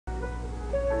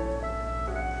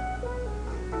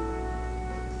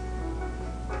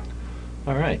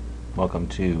All right, welcome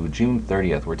to June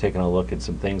 30th. We're taking a look at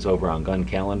some things over on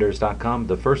guncalendars.com.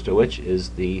 The first of which is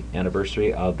the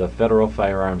anniversary of the Federal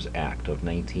Firearms Act of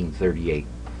 1938.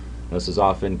 This is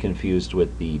often confused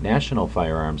with the National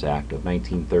Firearms Act of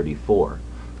 1934,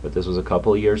 but this was a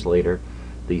couple of years later.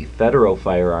 The Federal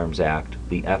Firearms Act,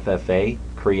 the FFA,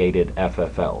 created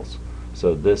FFLs.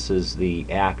 So this is the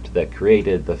act that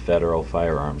created the federal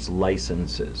firearms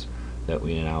licenses that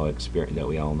we now experience, that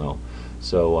we all know.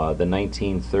 So the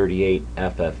 1938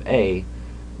 FFA,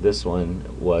 this one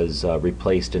was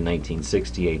replaced in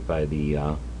 1968 by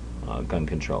the Gun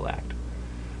Control Act.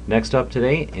 Next up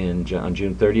today, on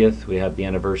June 30th, we have the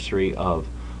anniversary of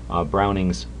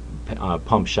Browning's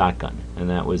pump shotgun, and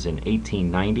that was in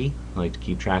 1890. I like to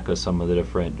keep track of some of the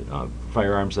different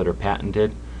firearms that are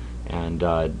patented. And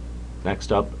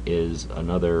next up is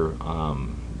another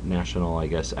national, I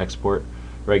guess, export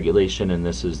regulation, and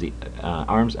this is the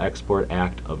Arms Export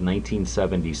Act of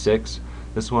 1976.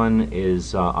 This one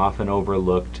is often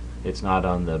overlooked. It's not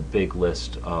on the big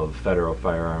list of federal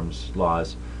firearms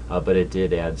laws, but it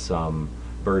did add some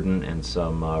burden and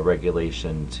some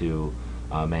regulation to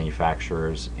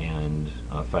manufacturers and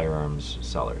firearms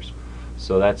sellers.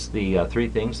 So that's the three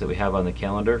things that we have on the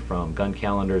calendar from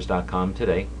guncalendars.com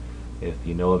today. If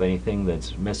you know of anything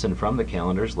that's missing from the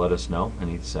calendars, let us know.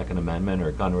 Any Second Amendment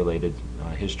or gun-related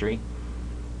history.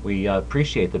 We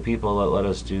appreciate the people that let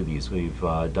us do these. We've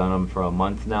done them for a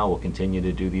month now. We'll continue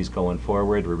to do these going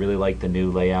forward. We really like the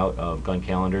new layout of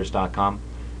guncalendars.com.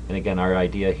 And again, our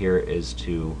idea here is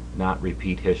to not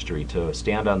repeat history, to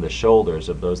stand on the shoulders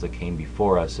of those that came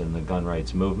before us in the gun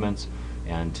rights movements,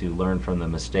 and to learn from the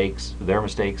mistakes, their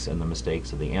mistakes and the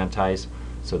mistakes of the antis,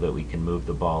 so that we can move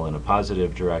the ball in a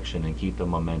positive direction and keep the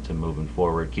momentum moving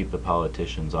forward, keep the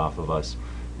politicians off of us,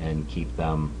 and keep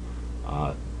them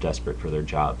desperate for their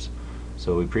jobs.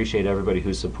 So we appreciate everybody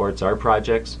who supports our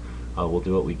projects. We'll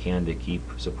do what we can to keep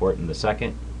supporting the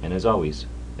second, and as always,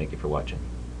 thank you for watching.